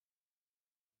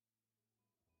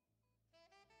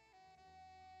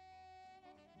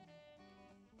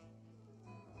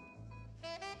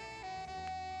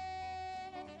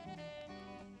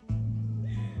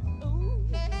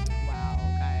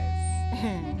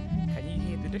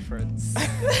difference. We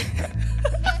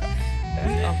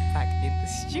are back in the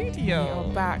studio. We are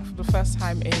back for the first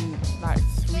time in like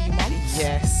 3 months.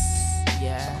 Yes.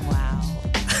 Yeah. Wow.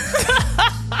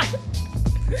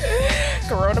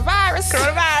 Coronavirus.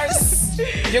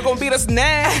 You're gonna beat us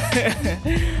now.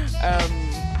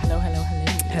 Hello.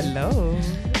 Hello.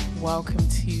 Welcome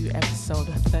to episode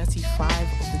 35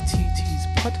 of the Two Twos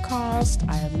podcast.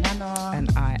 I am Nana. And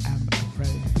I am Rose.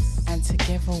 And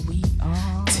together we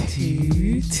are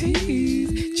Two Twos. Do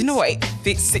you know what?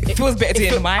 It feels better to be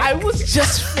in the mic. I was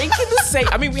just thinking the same.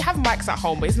 I mean, we have mics at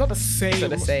home, but it's not the same,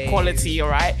 quality, all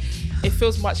right? It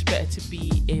feels much better to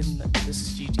be in the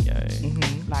studio,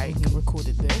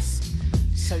 recorded this.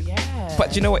 So, yeah.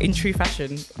 But do you know what? In true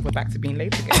fashion, we're back to being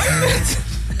late again.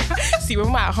 See,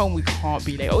 when we're at home, we can't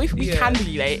be late. Or if we can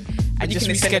be late and you just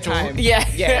can extend the reschedule. time.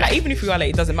 Yeah. Like, even if we are late,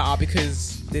 it doesn't matter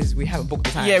because we haven't booked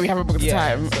the time. Yeah, we haven't booked the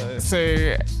time. So,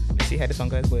 let's see how this one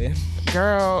goes, boy.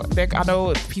 girl, I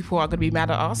know people are going to be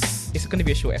mad at us. It's going to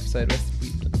be a short episode.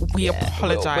 We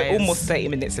apologise. We're almost 30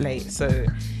 minutes late, so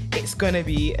it's going to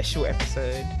be a short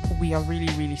episode. We are really,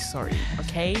 really sorry,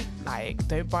 okay? Like,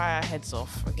 don't buy our heads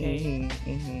off, okay?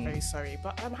 Very sorry.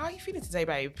 But how are you feeling today,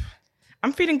 babe?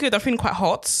 I'm feeling good. I'm feeling quite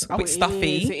hot, a bit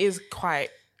stuffy. It is quite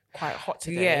hot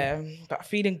today. Yeah, but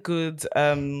feeling good.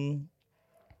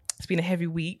 It's been a heavy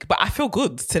week, but I feel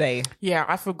good today. Yeah,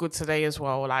 I feel good today as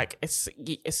well. Like, it's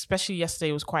especially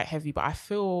yesterday was quite heavy, but I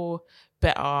feel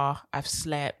better. I've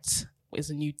slept.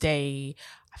 It's a new day.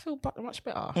 I feel much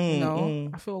better.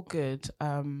 I feel good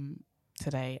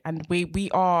today, and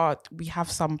we have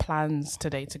some plans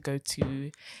today to go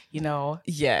to,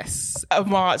 Yes, a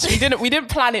march. We didn't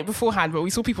plan it beforehand, but we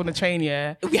saw people on the train.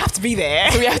 Yeah, we have to be there.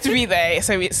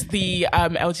 So it's the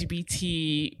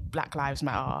LGBT Black Lives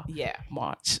Matter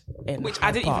march in which Hyde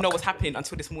I didn't even Park. know was happening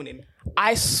until this morning.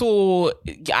 I saw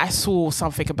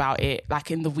something about it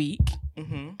like in the week,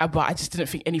 but I just didn't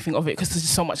think anything of it because there's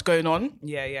just so much going on.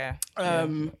 Yeah.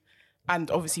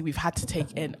 And obviously we've had to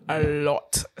take in a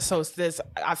lot. So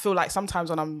I feel like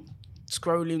sometimes when I'm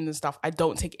scrolling and stuff, I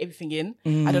don't take everything in.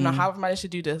 I don't know how I've managed to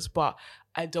do this, but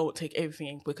I don't take everything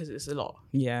in because it's a lot.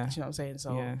 Yeah. Do you know what I'm saying?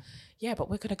 So yeah, but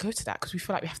we're going to go to that because we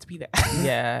feel like we have to be there.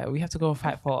 Yeah, we have to go and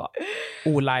fight for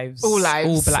all lives. All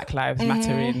Black lives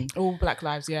mattering. All Black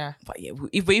lives, yeah. But yeah,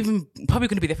 we're even probably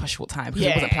going to be there for a short time because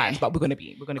it wasn't planned, but we're going to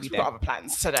be there. We've got other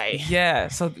plans today. Yeah,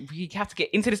 so we have to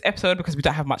get into this episode because we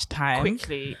don't have much time.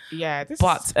 Quickly, yeah.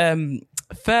 But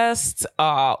first,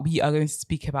 we are going to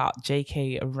speak about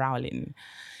J.K. Rowling.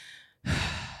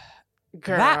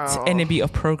 Girl. That enemy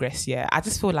of progress, yeah. I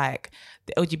just feel like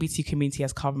the LGBT community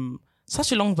has come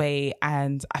such a long way,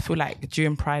 and I feel like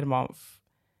during Pride Month,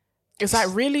 it's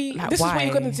like, really? Like, this why? is what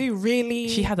you're going to do, really?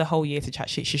 She had a whole year to chat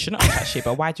shit. She shouldn't have chat shit,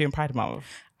 but why during Pride Month?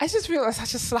 I just feel like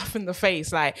such a slap in the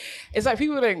face. Like, it's like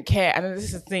people don't care. And this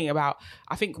is the thing about,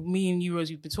 I think me and you, Rose,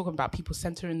 we've been talking about people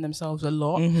centering themselves a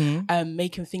lot,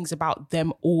 making things about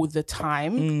them all the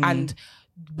time. And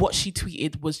what she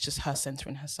tweeted was just her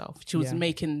centering herself. She was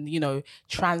making,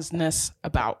 transness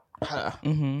about her.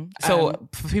 So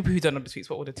for people who don't know the tweets,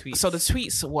 what were the tweets? So the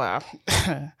tweets were,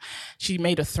 she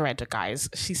made a thread, guys.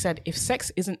 She said, if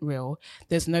sex isn't real,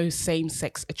 there's no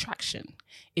same-sex attraction.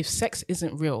 If sex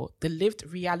isn't real, the lived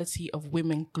reality of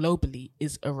women globally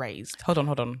is erased. Hold on.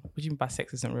 What do you mean by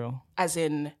sex isn't real? As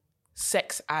in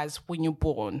sex as when you're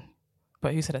born.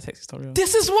 But who said that sex is not real?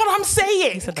 This is what I'm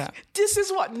saying. Who said that? This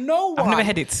is what I've never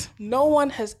heard it. No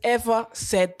one has ever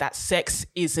said that sex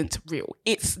isn't real.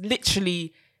 It's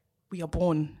literally, we are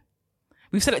born.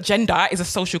 We've said that gender is a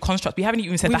social construct. We haven't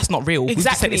even said that's not real. Exactly. We've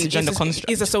just said it's a gender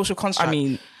construct. It's a social construct. I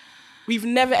mean, we've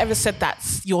never ever said that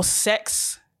your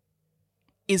sex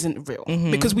isn't real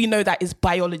because we know that is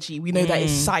biology. We know that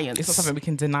is science. It's not something we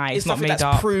can deny. It's not something made that's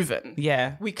up. proven.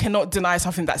 Yeah. We cannot deny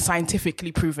something that's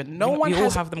scientifically proven. We all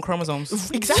have them chromosomes.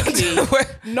 Exactly.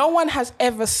 No one has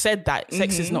ever said that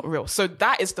sex is not real. So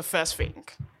that is the first thing.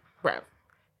 Right.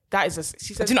 That is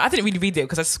she said. Do you know, I didn't really read it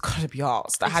because I just gotta be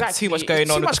asked. I had too much going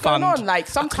on with the fund. Like,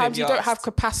 sometimes you don't have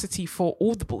capacity for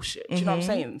all the bullshit. Do you know what I'm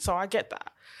saying? So I get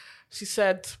that. She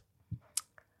said,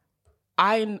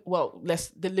 the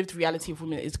lived reality of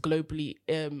women is globally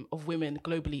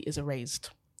is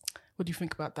erased. What do you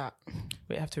think about that?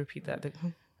 Wait, I have to repeat that.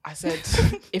 I said,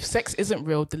 if sex isn't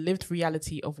real, the lived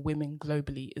reality of women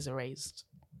globally is erased.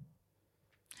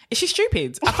 Is she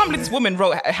stupid? I can't believe this woman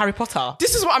wrote Harry Potter.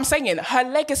 This is what I'm saying. Her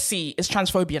legacy is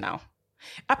transphobia now.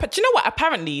 Do you know what?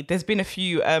 Apparently, there's been a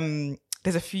few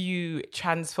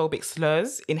transphobic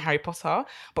slurs in Harry Potter,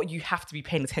 but you have to be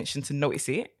paying attention to notice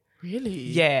it. Really?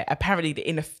 Yeah, apparently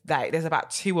there's about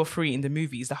 2 or 3 in the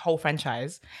movies, the whole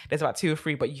franchise. There's about 2 or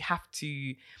 3, but you have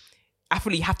to I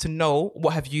feel like you have to know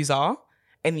what her views are,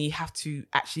 and you have to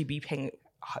actually be paying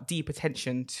deep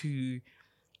attention to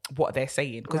what they're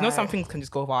saying, because some things can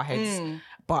just go over our heads.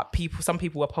 But some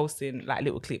people were posting like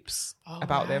little clips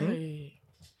about them,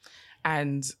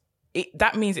 and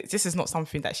that means this is not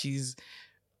something that she's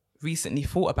recently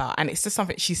thought about, and it's just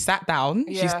something she sat down,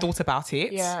 she's thought about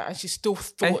it, and she still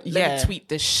thought, let me tweet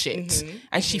this shit,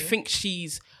 and she thinks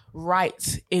she's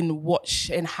right in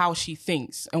in how she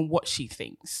thinks and what she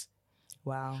thinks.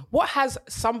 Wow. What has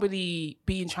somebody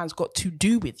being trans got to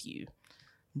do with you,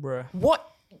 bruh?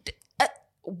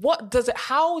 What does it?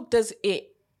 How does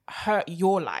it hurt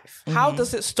your life? How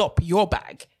does it stop your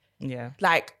bag? Yeah,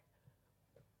 like,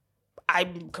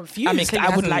 I'm confused.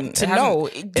 I would like to know.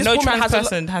 No trans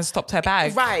person has stopped her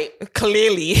bag. Right.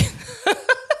 Clearly.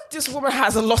 This woman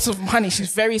has a lot of money.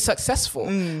 She's very successful.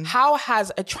 How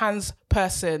has a trans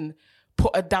person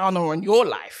put a downer on your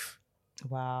life?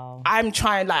 Wow. I'm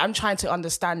trying to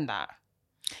understand that.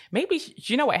 Maybe, do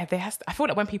you know what? I feel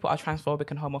like when people are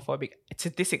transphobic and homophobic to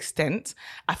this extent,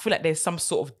 I feel like there's some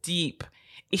sort of deep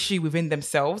issue within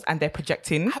themselves and they're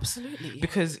projecting. Absolutely.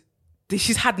 Because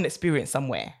she's had an experience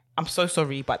somewhere. I'm so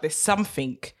sorry, but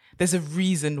there's a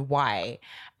reason why.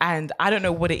 And I don't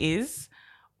know what it is,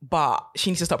 but she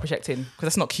needs to stop projecting, because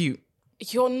that's not cute.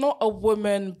 You're not a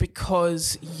woman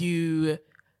because you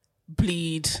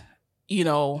bleed,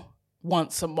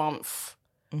 once a month.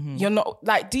 You're not,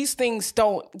 like, these things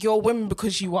you're a woman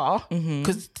because you are,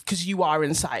 because you are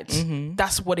inside.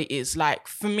 That's what it is. Like,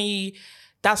 for me,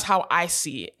 that's how I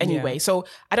see it anyway. So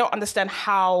I don't understand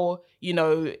how,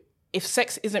 if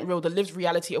sex isn't real, the lived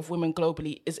reality of women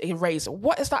globally is erased.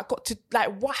 What has that got to,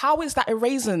 how is that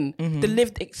erasing the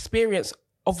lived experience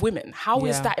of women? How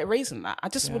is that erasing that? I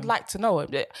just would like to know.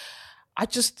 This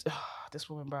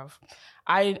woman, bruv.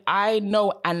 I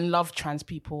know and love trans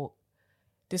people.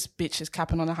 This bitch is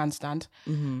capping on a handstand.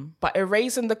 But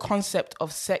erasing the concept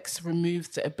of sex removes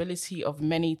the ability of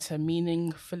many to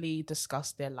meaningfully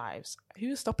discuss their lives. Who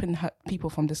is stopping people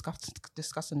from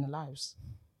discussing their lives?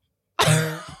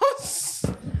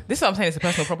 This is what I'm saying, it's a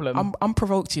personal problem. I'm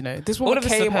provoked, This woman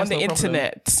came on the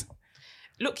internet.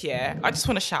 Look, I just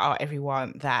want to shout out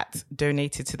everyone that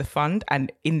donated to the fund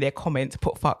and in their comment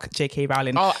put fuck JK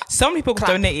Rowling. Some people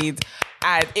donated,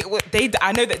 and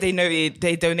I know that they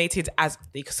donated as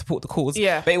they could support the cause.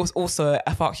 Yeah. But it was also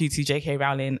a fuck you to JK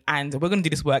Rowling, and we're gonna do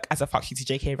this work as a fuck you to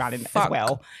JK Rowling as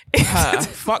well.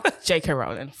 Fuck JK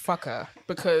Rowling. Fuck her.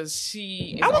 Because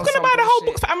she is I was gonna buy the whole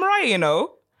book for Amariah,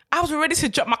 I was ready to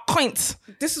drop my coins.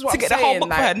 This is what to get the whole book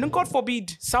for her. No, God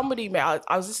forbid. Somebody, I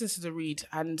was listening to the read,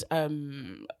 and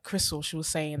Crystal, she was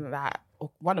saying that,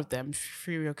 or one of them,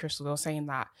 Fury or Crystal, they were saying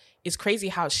that it's crazy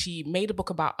how she made a book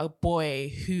about a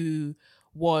boy who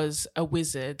was a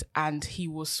wizard, and he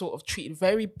was treated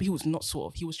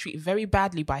treated very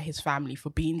badly by his family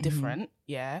for being different.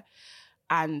 Yeah.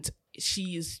 And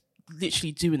she is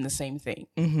literally doing the same thing.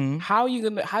 How are you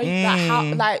gonna,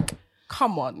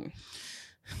 come on.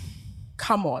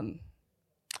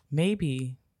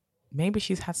 Maybe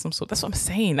she's had some sort. That's what I'm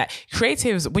saying. Like,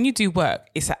 creatives, when you do work,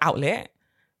 it's an outlet.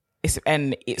 It's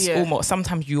almost,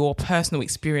 sometimes your personal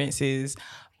experiences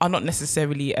are not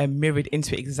necessarily mirrored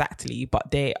into it exactly, but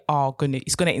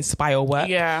it's gonna inspire work.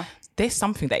 Yeah. There's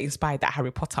something that inspired that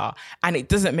Harry Potter, and it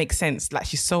doesn't make sense. Like,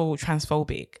 she's so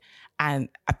transphobic, and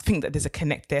I think that there's a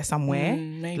connect there somewhere.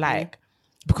 Maybe. Like,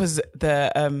 because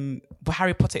but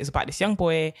Harry Potter is about this young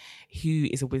boy who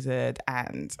is a wizard,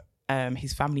 and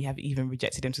his family have even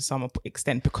rejected him to some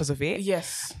extent because of it.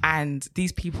 Yes. And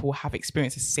these people have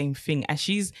experienced the same thing. And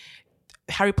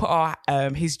Harry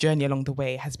Potter, his journey along the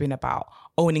way has been about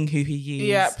owning who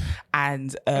he is,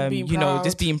 and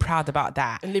just being proud about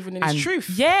that. And living in his truth.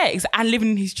 Yeah, and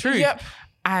living in his truth. Yep.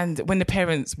 And when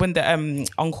the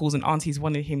uncles and aunties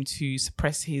wanted him to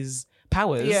suppress his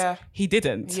powers, he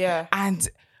didn't. Yeah. And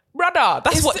brother,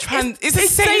 it's the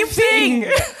same thing.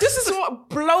 This is what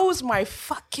blows my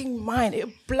fucking mind. It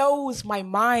blows my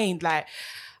mind. Like,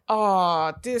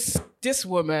 this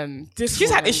woman,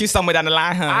 she's had issues somewhere down the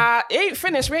line, huh? It ain't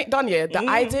finished. We ain't done yet. The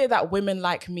idea that women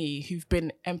like me, who've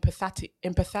been empathetic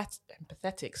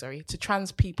to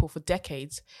trans people for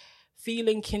decades,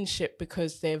 feeling kinship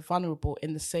because they're vulnerable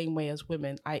in the same way as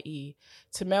women, i.e.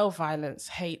 to male violence,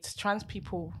 hate trans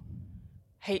people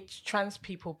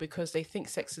because they think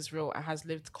sex is real and has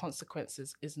lived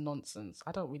consequences, is nonsense.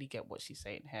 I don't really get what she's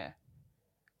saying here.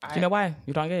 You know why?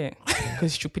 You don't get it?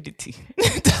 Because stupidity.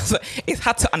 It's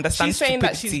hard to understand. She's saying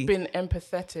stupidity. that she's been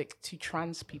empathetic to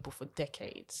trans people for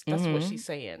decades. That's what she's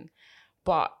saying.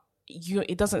 But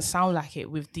it doesn't sound like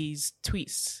it with these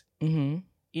tweets.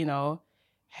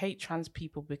 Hate trans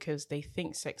people because they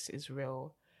think sex is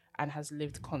real and has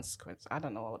lived consequence. I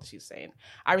don't know what she's saying.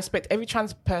 I respect every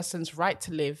trans person's right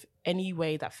to live any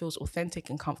way that feels authentic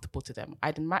and comfortable to them.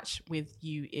 I'd match with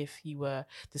you if you were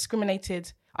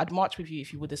discriminated. I'd march with you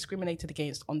if you were discriminated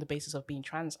against on the basis of being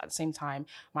trans. At the same time,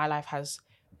 my life has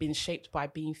been shaped by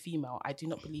being female. I do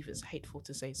not believe it's hateful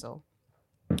to say so.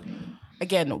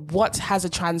 Again, what has a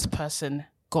trans person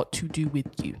got to do with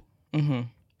you? Mm-hmm.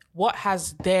 What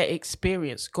has their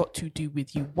experience got to do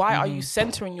with you? Why are you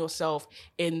centering yourself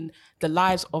in the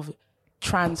lives of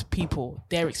trans people,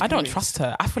 their experience? I don't trust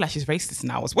her. I feel like she's racist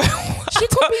now as well. She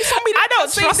could be somebody that can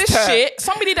say this her. shit.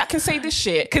 Somebody that can say this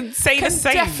shit Can say the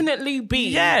same. definitely be.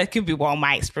 Yeah, it could be, well,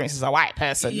 my experience as a white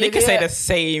person. They can say the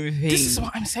same thing. This is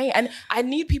what I'm saying. And I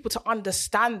need people to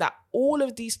understand that all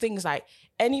of these things, like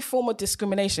any form of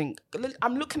discrimination,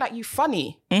 I'm looking at you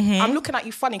funny. I'm looking at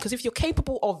you funny because if you're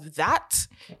capable of that,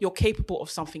 you're capable of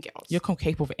something else. You're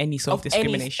capable of any sort of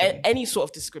discrimination. Any sort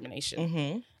of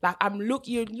discrimination. Like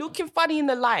you're looking funny in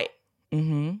the light. Do you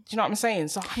know what I'm saying?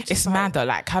 So it's mad though.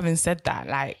 Like, having said that,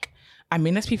 like, I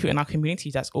mean, there's people in our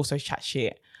community that's also chat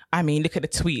shit. I mean, look at the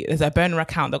tweet. There's a burner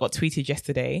account that got tweeted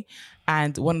yesterday,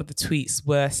 and one of the tweets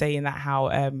were saying that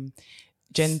how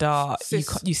gender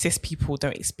you cis people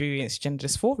don't experience gender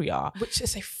dysphoria, which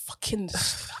is a fucking.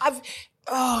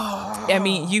 I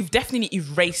mean, you've definitely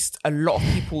erased a lot of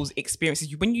people's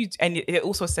experiences. And it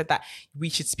also said that we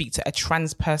should speak to a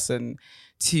trans person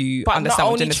to understand not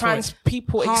what only gender trans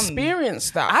people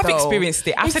experience that. I've experienced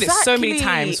it. I've said it so many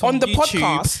times on the YouTube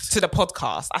podcast to the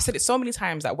podcast. I said it so many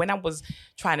times that when I was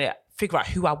trying to figure out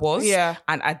who I was,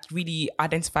 and I'd really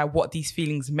identify what these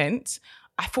feelings meant,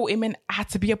 I thought it meant I had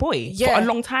to be a boy for a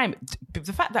long time.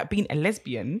 The fact that being a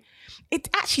lesbian, it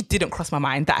actually didn't cross my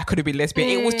mind that I could have been lesbian.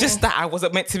 It was just that I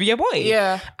wasn't meant to be a boy.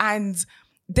 Yeah. And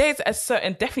there's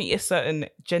definitely a certain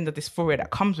gender dysphoria that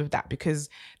comes with that, because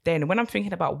then when I'm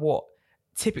thinking about what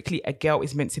typically a girl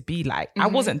is meant to be like, I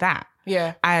wasn't that.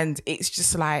 Yeah. And it's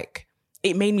just like,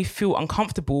 it made me feel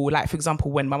uncomfortable. Like, for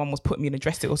example, when my mum was putting me in a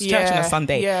dress to go to church on a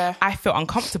Sunday, I felt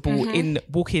uncomfortable in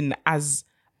walking as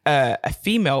a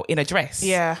female in a dress.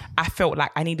 Yeah. I felt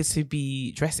like I needed to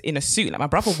be dressed in a suit like my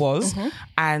brother was.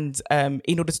 And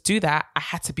in order to do that, I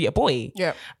had to be a boy.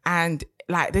 Yeah. And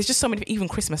like, there's just so many, even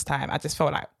Christmas time, I just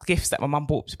felt like gifts that my mum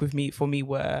bought for me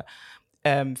were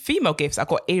female gifts. I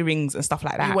got earrings and stuff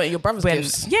like that. You want your brother's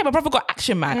gifts? Yeah, my brother got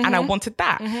Action Man and I wanted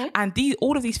that. And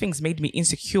all of these things made me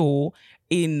insecure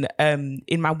in my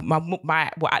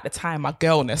well, at the time, my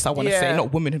girlness, I want to say,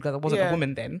 not womanhood, because I wasn't a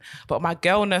woman then, but my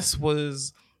girlness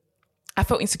was, I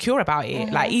felt insecure about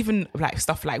it. Like, even like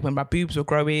stuff like when my boobs were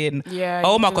growing. Yeah.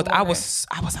 Oh my God, I was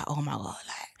like, oh my God,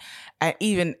 like,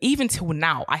 and even till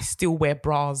now, I still wear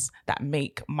bras that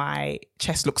make my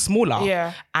chest look smaller.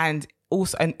 Yeah. And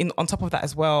also, and on top of that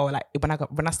as well, like when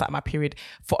I started my period,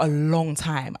 for a long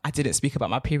time, I didn't speak about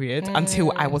my period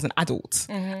until I was an adult.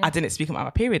 I didn't speak about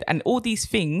my period, and all these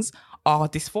things are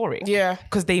dysphoric. Yeah,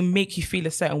 because they make you feel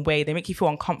a certain way, they make you feel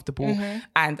uncomfortable,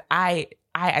 and I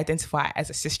identify as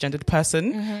a cisgendered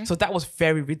person, so that was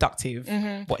very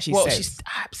reductive. What she said, she's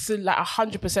absolutely like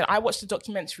 100%. I watched a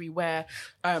documentary where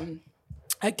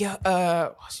a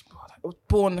girl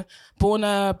born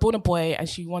a boy, and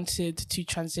she wanted to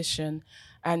transition,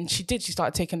 and she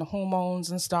started taking the hormones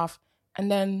and stuff,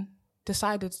 and then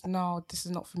decided, no, this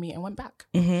is not for me, and went back.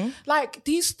 Like,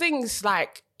 these things,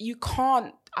 like, you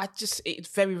can't,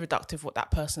 it's very reductive what that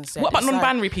person said. What about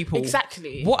non-binary people?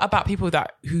 Exactly. What about people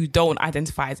who don't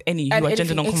identify as any, who are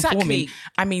gender non-conforming? Exactly.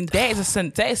 I mean, there is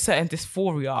certain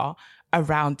dysphoria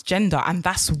around gender, and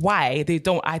that's why they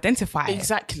don't identify.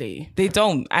 Exactly. They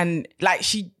don't. And like,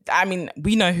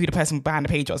 we know who the person behind the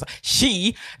page was.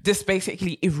 She just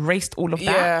basically erased all of that.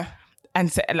 Yeah.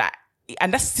 And said, like,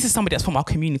 and this is somebody that's from our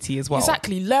community as well.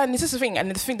 Exactly. This is the thing.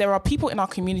 And the thing, there are people in our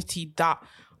community that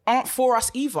aren't for us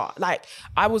either. Like,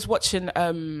 I was watching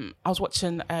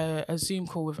a Zoom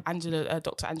call with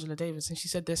Dr. Angela Davis, and she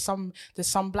said there's some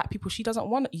black people she doesn't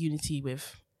want unity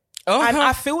with. And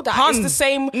I feel that it's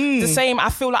the same. I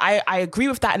feel like I agree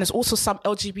with that. And there's also some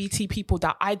LGBT people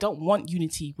that I don't want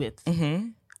unity with.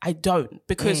 I don't,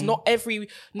 because not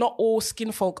all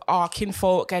skin folk are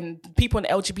kinfolk, and people in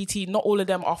LGBT, not all of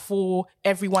them are for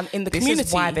everyone in the community. This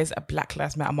is why there's a Black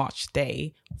Lives Matter March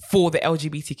Day for the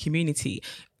LGBT community.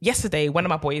 Yesterday, one of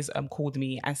my boys called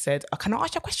me and said, can I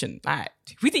ask you a question? Like,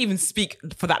 we didn't even speak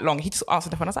for that long. He just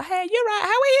answered the phone. I was like, hey, you're right, how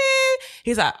are you?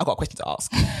 He's like, I've got a question to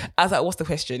ask. I was like, what's the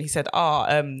question? He said,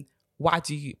 why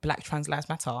do Black trans lives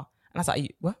matter? And I was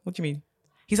like, what do you mean?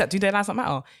 He's like, do their lives not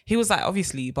matter? He was like,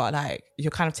 obviously, but like,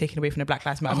 you're kind of taking away from the Black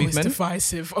Lives Matter movement. It's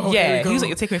divisive. Yeah, he was like,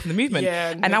 you're taking away from the movement.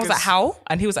 Yeah, and I was like, how?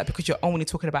 And he was like, because you're only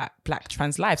talking about Black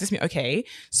trans lives. This means, okay,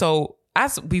 so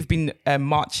as we've been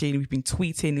marching, we've been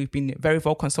tweeting, we've been very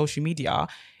vocal on social media.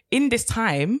 In this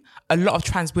time, a lot of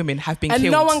trans women have been killed.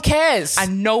 And no one cares.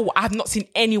 And no, I've not seen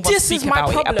anyone speak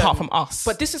about it apart from us.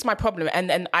 But this is my problem.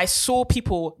 And I saw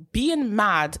people being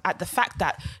mad at the fact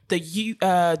that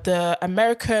the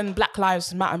American Black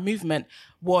Lives Matter movement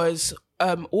was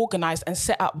organized and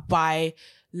set up by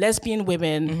lesbian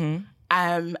women,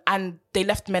 and they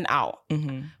left men out.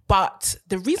 But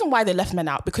the reason why they left men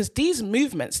out, because these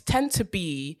movements tend to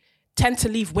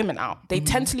leave women out. They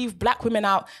tend to leave Black women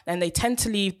out, and they tend to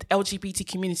leave the LGBT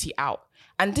community out.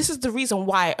 And this is the reason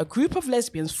why a group of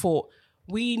lesbians thought,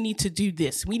 we need to do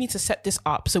this. We need to set this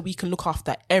up so we can look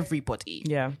after everybody.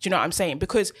 Yeah. Do you know what I'm saying?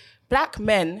 Because Black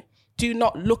men do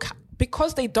not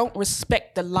because they don't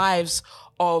respect the lives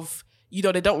of,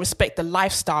 they don't respect the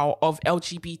lifestyle of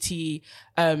LGBT,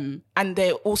 and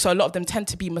they also, a lot of them tend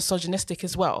to be misogynistic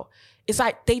as well. It's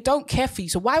like, they don't care for you.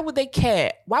 So why would they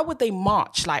care? Why would they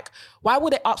march? Like, why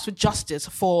would they ask for justice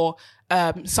for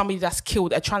somebody that's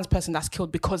killed, a trans person that's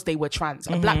killed because they were trans,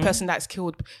 a Black person that's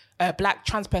killed, a Black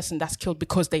trans person that's killed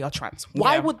because they are trans?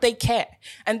 Why would they care?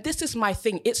 And this is my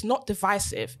thing. It's not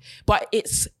divisive, but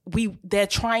they're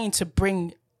trying to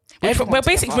bring we're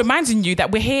basically reminding you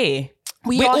that we're here.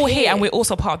 We're all here, and we're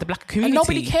also part of the Black community. And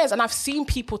nobody cares. And I've seen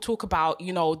people talk about,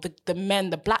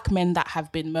 the Black men that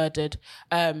have been murdered,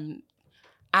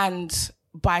 and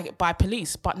by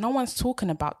police, but no one's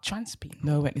talking about trans people.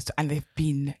 No, and they've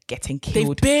been getting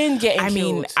killed. I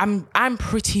mean, I'm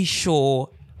pretty sure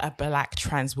a Black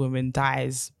trans woman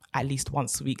dies at least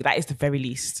once a week. That is the very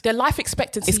least. Their life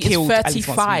expectancy is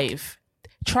 35.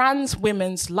 Trans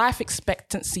women's life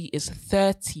expectancy is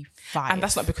 35. And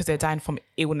that's not because they're dying from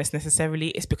illness necessarily.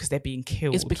 It's because they're being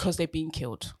killed. It's because they're being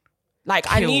killed. Like,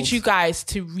 I need you guys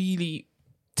to really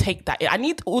take that. I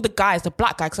need all the guys, the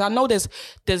Black guys, because I know there's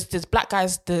Black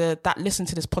guys that listen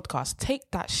to this podcast. Take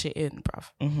that shit in,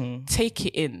 bruv. Take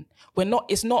it in.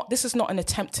 This is not an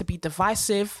attempt to be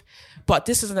divisive, but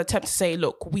this is an attempt to say,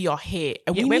 look, we are here,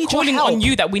 and we need calling your help. on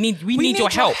you that we need your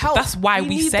help. That's why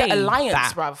we say the alliance,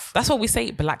 that. bruv. That's what we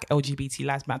say. Black LGBT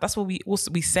lives matter. That's what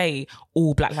we say.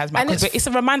 All Black lives matter. Because it's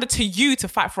a reminder to you to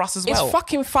fight for us as well. It's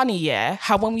fucking funny, yeah,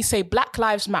 how when we say Black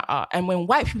lives matter and when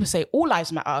white people say all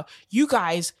lives matter, you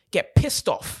guys get pissed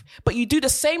off. But you do the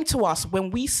same to us when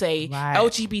we say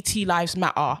LGBT lives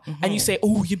matter, and you say,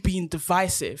 oh, you're being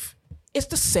divisive. It's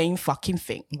the same fucking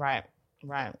thing. Right.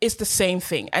 It's the same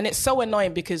thing. And it's so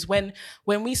annoying because when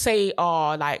we say,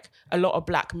 like, a lot of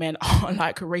Black men are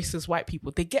like racist white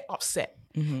people, they get upset.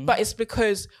 But it's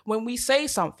because when we say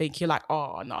something, you're like,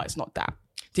 oh, no, it's not that.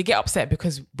 They get upset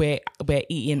because we're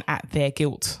eating at their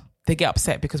guilt. They get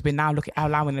upset because we're now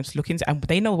allowing them to look into it, and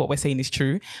they know what we're saying is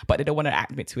true, but they don't want to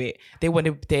admit to it. They want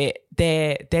to,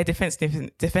 their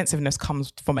defensiveness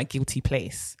comes from a guilty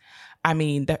place. I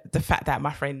mean, the fact that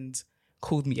my friend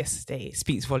called me yesterday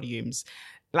speaks volumes.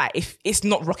 Like, if it's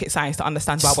not rocket science to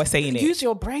understand why we're saying it. Use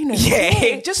your brain and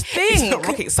think. Just think. It's not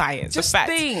rocket science. Just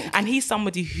think. And he's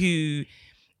somebody who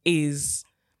is...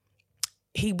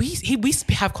 We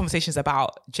have conversations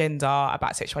about gender,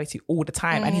 about sexuality all the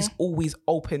time, and he's always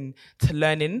open to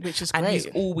learning, which is great. And he's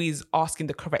great. always asking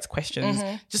the correct questions,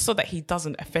 just so that he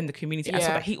doesn't offend the community, and so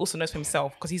that he also knows for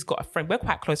himself, because he's got a friend. We're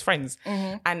quite close friends,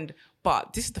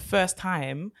 but this is the first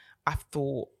time I've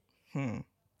thought,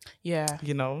 yeah,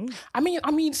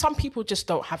 I mean, some people just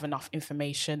don't have enough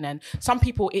information, and some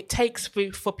people, it takes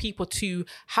for people to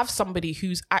have somebody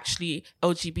who's actually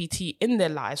LGBT in their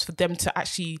lives for them to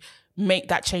actually make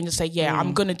that change and say,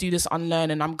 I'm going to do this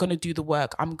unlearn, and I'm going to do the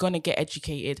work. I'm going to get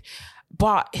educated.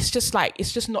 But it's just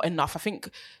not enough. I think,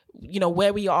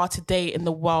 where we are today in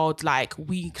the world, like,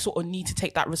 we sort of need to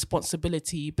take that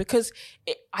responsibility, because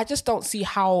I just don't see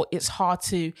how it's hard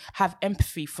to have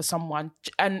empathy for someone.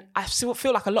 And I still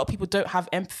feel like a lot of people don't have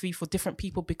empathy for different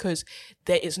people because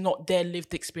it's not their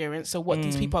lived experience. So what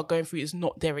these people are going through is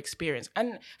not their experience.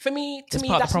 And for me, that's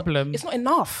the problem. It's not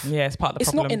enough. Yeah, it's part of the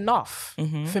problem. It's not enough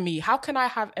for me. How can I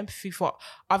have empathy for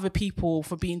other people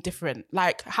for being different?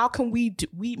 Like, how can me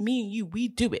and you, we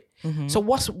do it.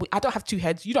 So I don't have two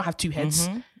heads. You don't have two heads.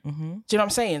 Do you know what I'm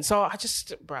saying? So I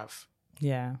just, bruv.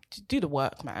 Yeah. Do the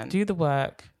work, man. Do the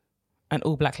work, and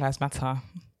all Black Lives Matter.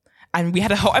 And we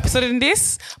had a whole episode in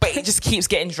this, but it just keeps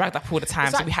getting dragged up all the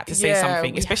time. So we had to say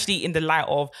something, especially in the light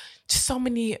of just so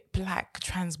many Black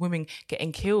trans women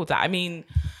getting killed. Like, I mean,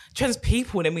 trans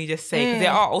people, let me just say, because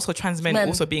there are also trans men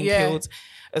also being killed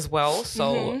as well.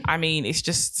 So, I mean, it's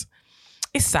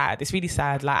sad. It's really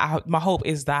sad. Like, my hope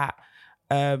is that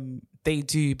they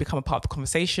do become a part of the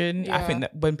conversation. I think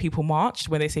that when people march,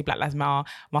 when they say Black Lives Matter,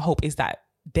 my hope is that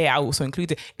they are also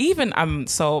included. Even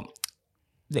so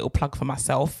little plug for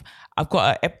myself. I've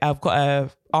got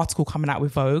a article coming out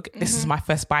with Vogue. This is my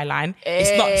first byline.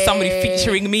 It's not somebody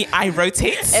featuring me. I wrote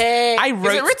it. Is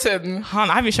it written? Hon,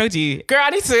 I haven't showed you. Girl, I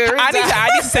need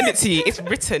to send it to you. It's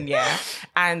written, yeah.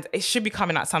 And it should be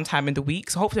coming out sometime in the week.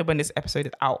 So hopefully when this episode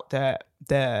is out,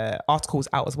 the article's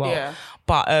out as well. Yeah.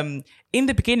 But in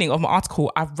the beginning of my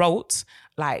article, I wrote,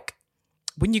 like,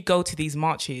 when you go to these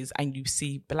marches and you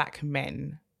see black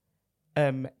men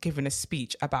giving a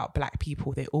speech about black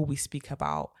people, they always speak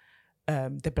about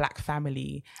the black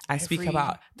family and speak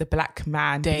about the black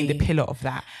man being the pillar of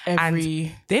that.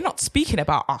 And they're not speaking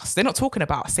about us. They're not talking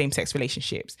about same-sex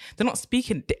relationships. They're not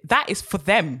speaking. That is for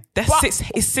them. It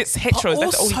sits heteros. But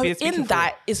that's the only also thing they're in for.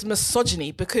 that is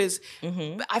misogyny, because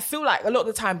I feel like a lot of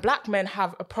the time black men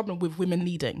have a problem with women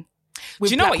leading. Do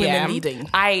you know what? Yeah, leading.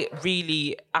 I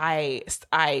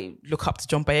look up to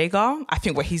John Boyega. I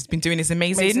think what he's been doing is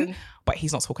amazing. But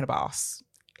he's not talking about us.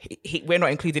 We're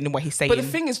not included in what he's saying. But the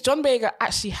thing is, John Boyega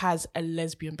actually has a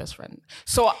lesbian best friend.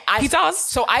 He does.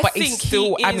 So I think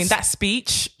still, I mean, that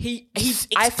speech, he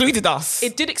excluded us.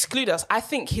 It did exclude us. I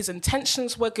think his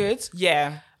intentions were good.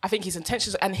 Yeah. I think his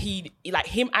intentions, and he, like,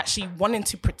 him actually wanting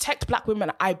to protect black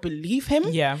women, I believe him.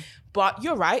 Yeah. But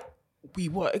you're right. We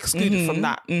were excluded from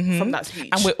that speech,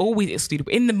 and we're always excluded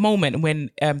in the moment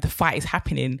when the fight is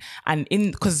happening, and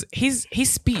because his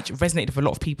speech resonated with a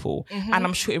lot of people, and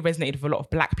I'm sure it resonated with a lot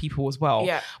of black people as well.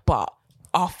 Yeah, but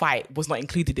our fight was not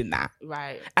included in that,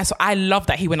 right? And so I love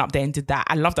that he went up there and did that.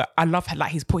 I love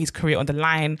like he's put his career on the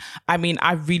line. I mean,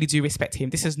 I really do respect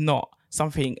him. This is not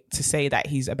something to say that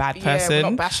he's a bad person. We're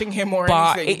not bashing him or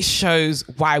but anything. It shows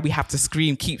why we have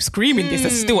to keep screaming this.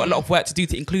 There's still a lot of work to do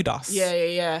to include us.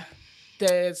 Yeah.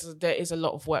 There is a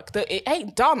lot of work that it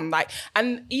ain't done. Like,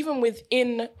 and even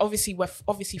within, obviously we're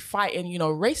obviously fighting,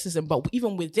 racism, but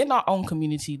even within our own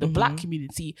community, the black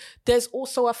community, there's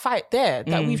also a fight there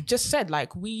that we've just said,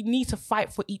 like, we need to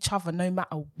fight for each other no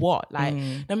matter what, like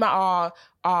no matter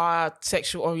our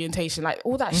sexual orientation, like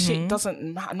all that shit doesn't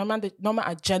matter, no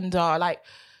matter gender, like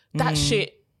that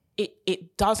shit,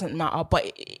 it doesn't matter,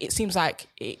 but it seems like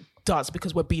it does,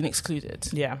 because we're being excluded.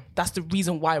 Yeah, that's the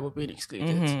reason why we're being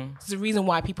excluded. It's the reason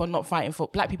why black people are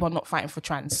not fighting for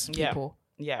trans people.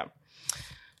 Yeah.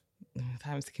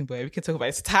 Time is ticking, boy. We can talk about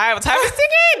it. Time is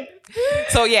ticking.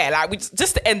 So yeah, like, we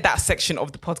just to end that section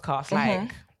of the podcast,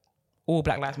 like all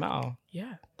Black Lives Matter.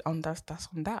 Yeah, that's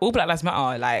on that. All Black Lives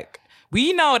Matter. Like,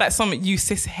 we know that some of you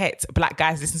cis-het black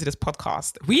guys listen to this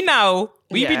podcast. We know.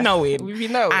 We be knowing.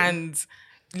 And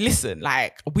listen,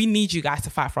 like, we need you guys to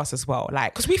fight for us as well.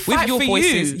 Like, because we fight for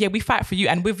voices, you. Yeah, we fight for you.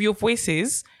 And with your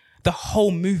voices, the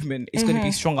whole movement is going to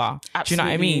be stronger. Absolutely. Do you know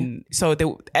what I mean? So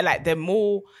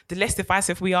the less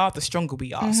divisive we are, the stronger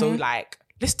we are. So like,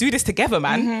 let's do this together,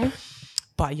 man.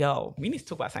 But yo, we need to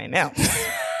talk about something else.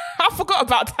 I forgot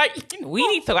about that. We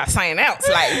need to talk about something else.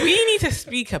 Like, we need to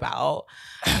speak about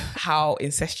how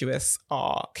incestuous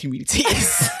our community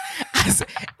is as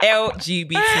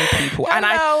LGBT people.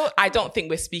 Hello. And I don't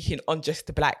think we're speaking on just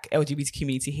the black LGBT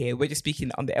community here. We're just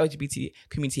speaking on the LGBT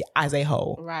community as a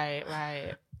whole.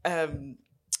 Right.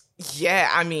 Yeah,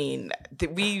 I mean,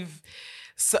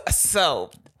 so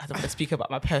I don't want to speak about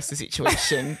my personal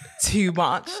situation too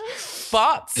much,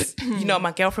 but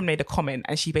my girlfriend made a comment,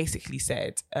 and she basically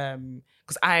said,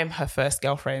 because I am her first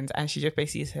girlfriend, and she just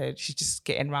basically said she's just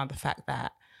getting around the fact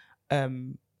that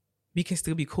we can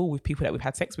still be cool with people that we've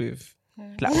had sex with.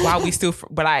 Like, while we still,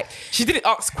 but like, she didn't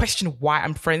question why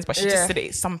I'm friends, but she just said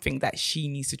it's something that she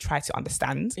needs to try to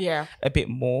understand a bit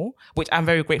more, which I'm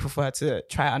very grateful for her to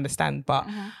try to understand. But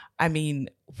I mean,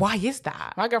 why is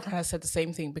that? My girlfriend has said the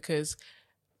same thing, because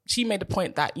she made the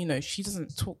point that, she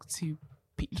doesn't talk to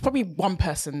people. There's probably one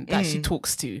person that she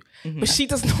talks to, but she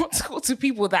does not talk to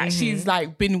people that she's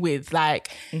like been with. Like,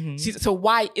 so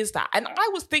why is that? And I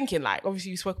was thinking, like, obviously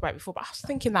you spoke about it before, but I was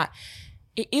thinking that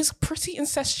it is pretty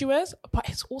incestuous, but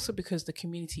it's also because the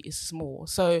community is small.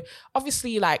 So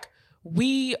obviously, like,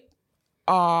 we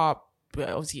are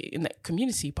obviously in the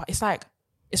community, but it's like,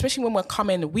 especially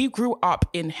when we grew up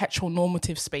in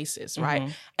heteronormative spaces,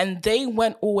 right? And they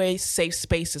weren't always safe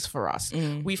spaces for us.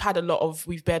 We've bared a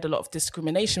lot of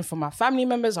discrimination from our family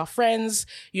members, our friends,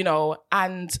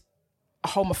 and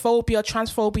homophobia,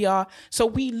 transphobia. So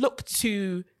we look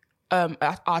to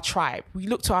our tribe, we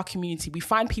look to our community, we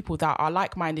find people that are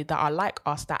like-minded, that are like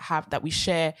us, that we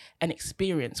share an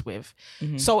experience with.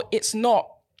 So it's not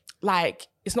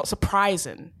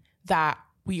surprising that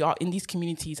we are in these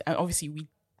communities, and obviously we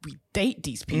date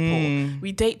these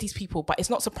people. But it's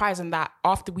not surprising that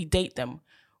after we date them,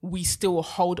 we still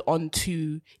hold on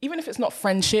to, even if it's not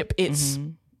friendship, it's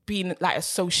being like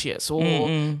associates or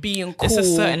being cool. It's a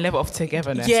certain level of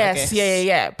togetherness. Yes,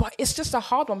 yeah. But it's just a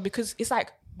hard one because it's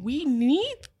like we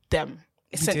need them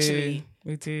essentially.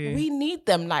 We do. We need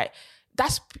them. Like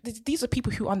these are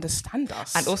people who understand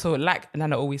us. And also, like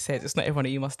Nana always says, it's not everyone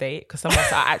that you must date because some of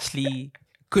us are actually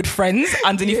good friends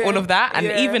underneath all of that. And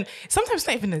even sometimes it's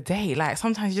not even a date. Like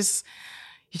sometimes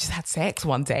you just had sex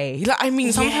one day. Like, I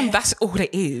mean, sometimes that's all it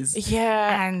is.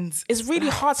 Yeah. And it's really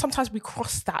hard. Sometimes we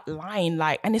cross that line,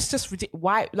 like, and it's just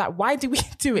ridiculous. Why do we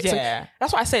do it? Yeah. So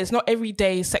that's what I say. It's not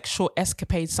everyday sexual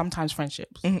escapades, sometimes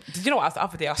friendships. Did you know what? The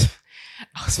other day I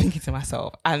was thinking to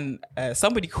myself and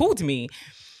somebody called me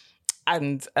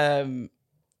and I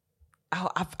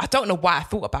don't know why I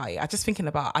thought about it.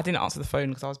 I didn't answer the phone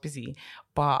because I was busy,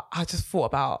 but I just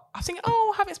thought I was thinking,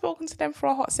 I haven't spoken to them for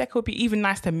a hot sec. It would be even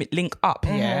nice to link up,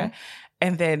 yeah.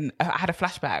 And then I had a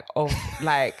flashback of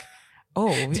like,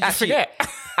 Did you forget?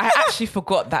 I actually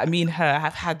forgot that me and her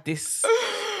have had this.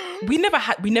 We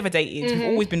never dated. We've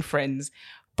always been friends.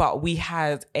 But we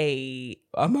had a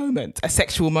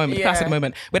sexual moment, classic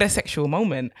moment. We had a sexual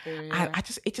moment. And I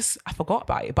forgot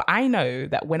about it. But I know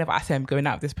that whenever I say I'm going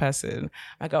out with this person,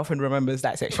 my girlfriend remembers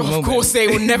that sexual moment. Of course, they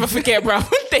will never forget, bro.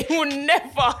 They will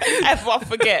never, ever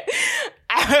forget.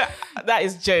 That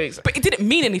is jokes. But it didn't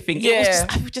mean anything. Yeah.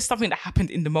 It was just something that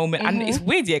happened in the moment. And it's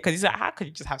weird, because it's like, how could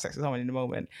you just have sex with someone in the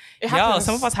moment?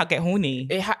 Some of us get horny.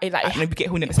 And we get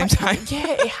horny at the same time.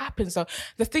 Yeah, it happens. So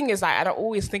the thing is, like, I don't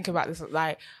always think about this,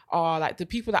 like the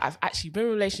people that I've actually been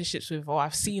in relationships with or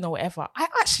I've seen or whatever, I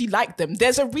actually like them.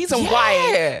 There's a reason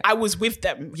why I was with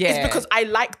them. Yeah. It's because I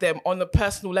like them on a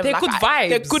personal level. They're good vibes.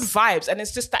 They're good vibes. And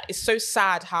it's just that it's so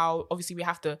sad how obviously we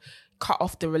have to cut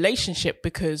off the relationship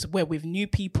because we're with new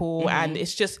people and it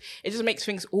just makes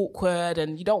things awkward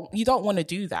and you don't want to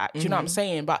do that. Do you know what I'm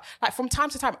saying? But like from time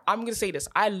to time, I'm gonna say this,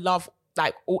 I love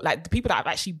like the people that I've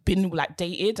actually been like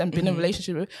dated and been in a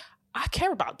relationship with. I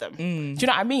care about them. Do you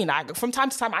know what I mean? Like from time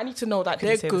to time, I need to know that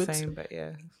they're good. The same, but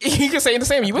yeah, you can say the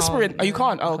same. You whispering? Oh, you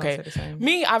can't. Oh, okay.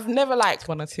 Me, I've never like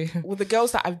one or two with the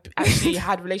girls that I've actually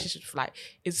had relationships with. Like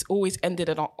it's always ended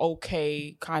on an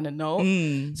okay kind of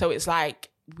note. So it's like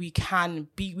we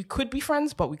could be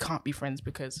friends, but we can't be friends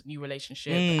because new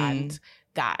relationship and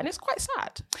that, and it's quite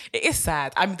sad. It is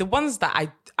sad. I mean, the ones that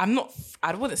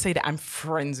I wouldn't say that I'm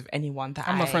friends with anyone that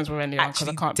I'm not friends with anyone because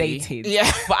I can't dated. Be.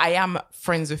 Yeah, but I am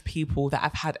friends with people that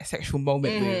I've had a sexual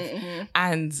moment with,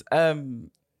 and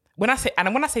when I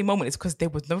say moment, it's because there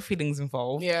was no feelings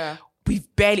involved. Yeah. We've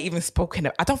barely even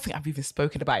spoken. I don't think I've even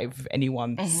spoken about it with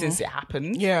anyone since it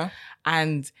happened. Yeah,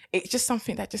 and it's just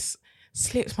something that just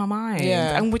slips my mind.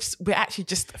 Yeah, and we're actually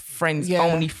just friends,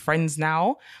 only friends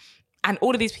now. And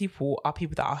all of these people are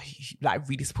people that are like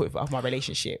really supportive of my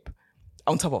relationship.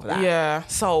 On top of that, yeah.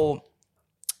 So,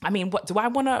 I mean, what do I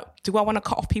want to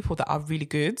cut off people that are really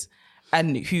good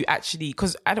and who actually?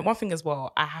 Because one thing as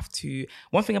well,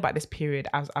 one thing about this period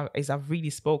is I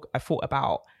thought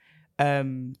about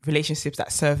relationships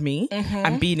that serve me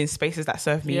and being in spaces that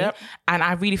serve me, and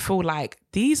I really feel like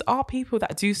these are people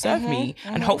that do serve me,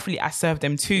 and hopefully I serve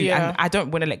them too. And I don't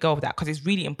want to let go of that because it's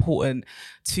really important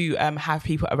to have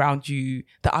people around you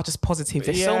that are just positive.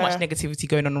 There's so much negativity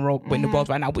going on in the world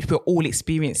right now, which we're all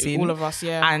experiencing, all of us.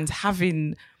 And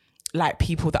having like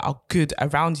people that are good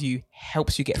around you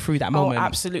helps you get through that moment. Oh,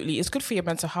 absolutely. It's good for your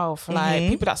mental health. Like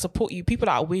people that support you, people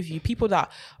that are with you, people that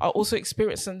are also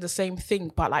experiencing the same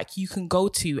thing, but like you can go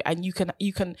to and you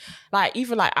can like,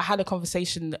 even like I had a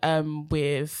conversation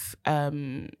with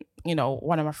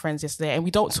one of my friends yesterday, and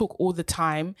we don't talk all the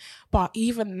time, but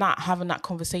even having that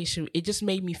conversation, it just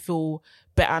made me feel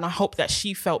better, and I hope that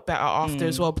she felt better after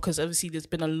as well, because obviously there's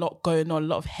been a lot going on, a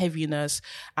lot of heaviness,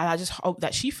 and I just hope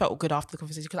that she felt good after the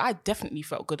conversation, because I definitely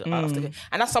felt good after it.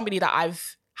 And that's somebody that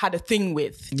I've had a thing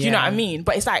with. Do you know what I mean?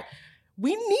 But it's like,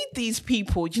 we need these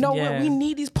people. Do you know what? We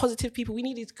need these positive people. We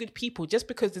need these good people. Just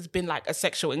because there's been like a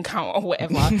sexual encounter or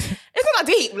whatever, it's not that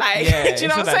deep. Like, do you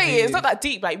know what I'm saying? It's not that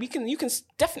deep. Like, you can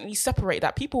definitely separate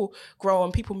that. People grow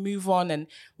and people move on, and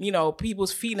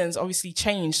people's feelings obviously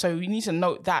change. So we need to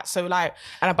note that. So like,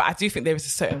 but I do think there is a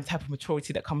certain type of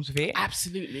maturity that comes with it.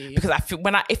 Absolutely. Because I feel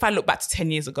if I look back to 10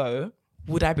 years ago,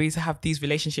 would I be able to have these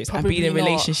relationships and be in a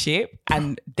relationship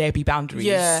and there be boundaries?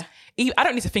 Yeah. I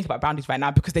don't need to think about boundaries right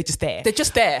now because they're just there. They're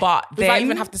just there. But without then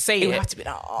even have to say it. You have to be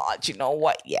like, oh, do you know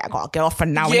what? Yeah, I got a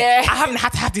girlfriend now. Yeah. I haven't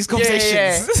had to have these conversations.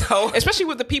 Yeah. So. Especially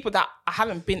with the people that I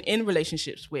haven't been in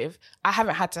relationships with, I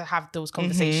haven't had to have those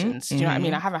conversations. Do you know what I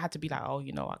mean? I haven't had to be like, oh,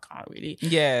 you know, I can't really.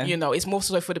 Yeah. You know, it's more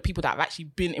so for the people that I've actually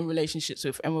been in relationships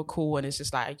with and we're cool, and it's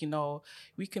just like, you know,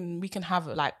 we can have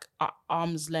like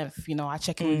arm's length, you know, I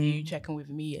check in with you, check in with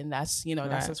me, and that's, you know,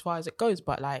 that's as far as it goes.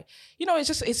 But like, you know, it's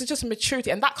just maturity,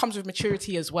 and that comes with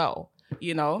maturity as well.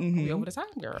 You know, we over the time,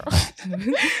 girl.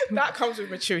 That comes with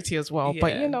maturity as well.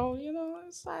 But you know,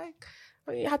 it's like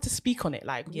you had to speak on it.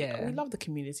 Like, we love the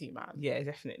community, man. Yeah,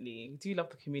 definitely. We do love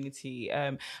the community.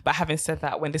 But having said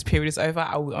that, when this period is over,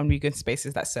 I will only go into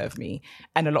spaces that serve me,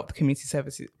 and a lot of the community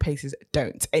services places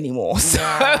don't anymore. So,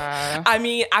 I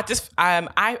mean,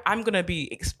 I'm gonna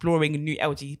be exploring new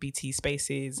LGBT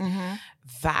spaces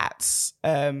that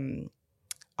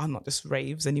are not just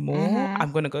raves anymore.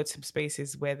 I'm going to go to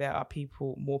spaces where there are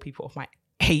more people of my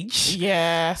age.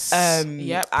 Yes.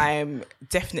 I'm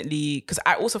definitely, because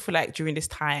I also feel like during this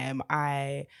time,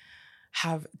 I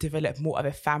have developed more of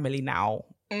a family now.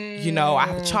 You know, I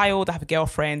have a child, I have a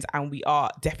girlfriend, and we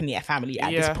are definitely a family at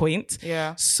this point.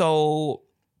 Yeah. So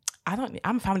I'm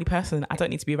a family person. I don't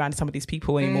need to be around some of these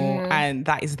people anymore. And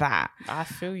that is that. I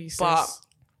feel you, sis. But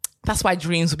that's why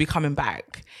Dreams will be coming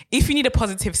back. If you need a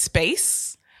positive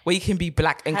space where you can be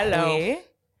black and queer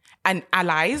and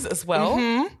allies as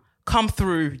well, come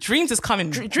through. Dreams is coming.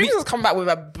 Dreams has come back with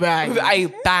a bang. With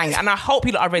a bang. And I hope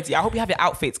you lot are ready. I hope you have your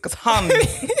outfits because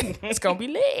it's going to be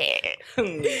lit.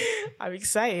 I'm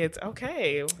excited.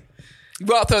 Okay.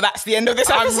 Well, so that's the end of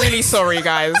this episode. I'm really sorry,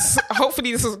 guys.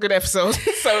 Hopefully this was a good episode.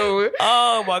 So,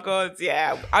 oh my God,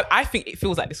 yeah. I think it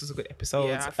feels like this was a good episode.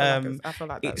 Yeah, I feel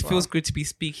like that it feels good to be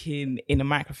speaking in a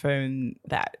microphone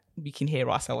that we can hear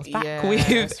ourselves back with.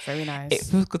 It's very nice. It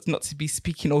feels good not to be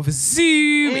speaking over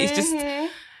Zoom. It's just,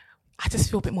 I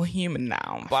just feel a bit more human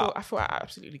now. But I feel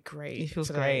absolutely great. It feels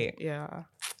great. Yeah.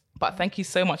 But thank you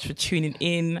so much for tuning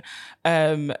in.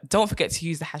 Don't forget to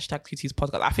use the hashtag Tutu's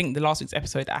podcast. I think the last week's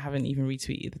episode, I haven't even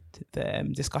retweeted the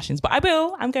discussions, but I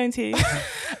will. I'm going to.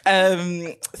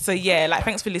 So yeah, like,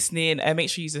 thanks for listening. Make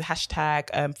sure you use the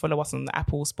hashtag. Follow us on the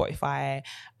Apple, Spotify,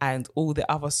 and all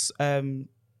the other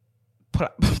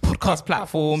podcast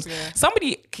platforms.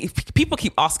 People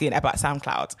keep asking about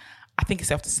SoundCloud. I think it's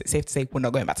safe to say we're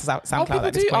not going back to SoundCloud people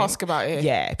at this do point. ask about it.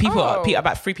 Yeah,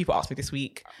 about 3 people asked me this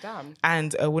week. Damn.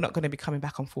 And we're not going to be coming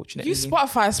back, unfortunately. Use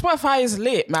Spotify. Spotify is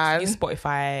lit, man. Use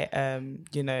Spotify.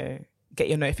 You know, get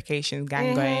your notifications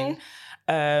gang going.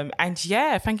 And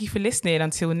yeah, thank you for listening.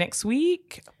 Until next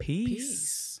week.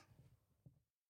 Peace.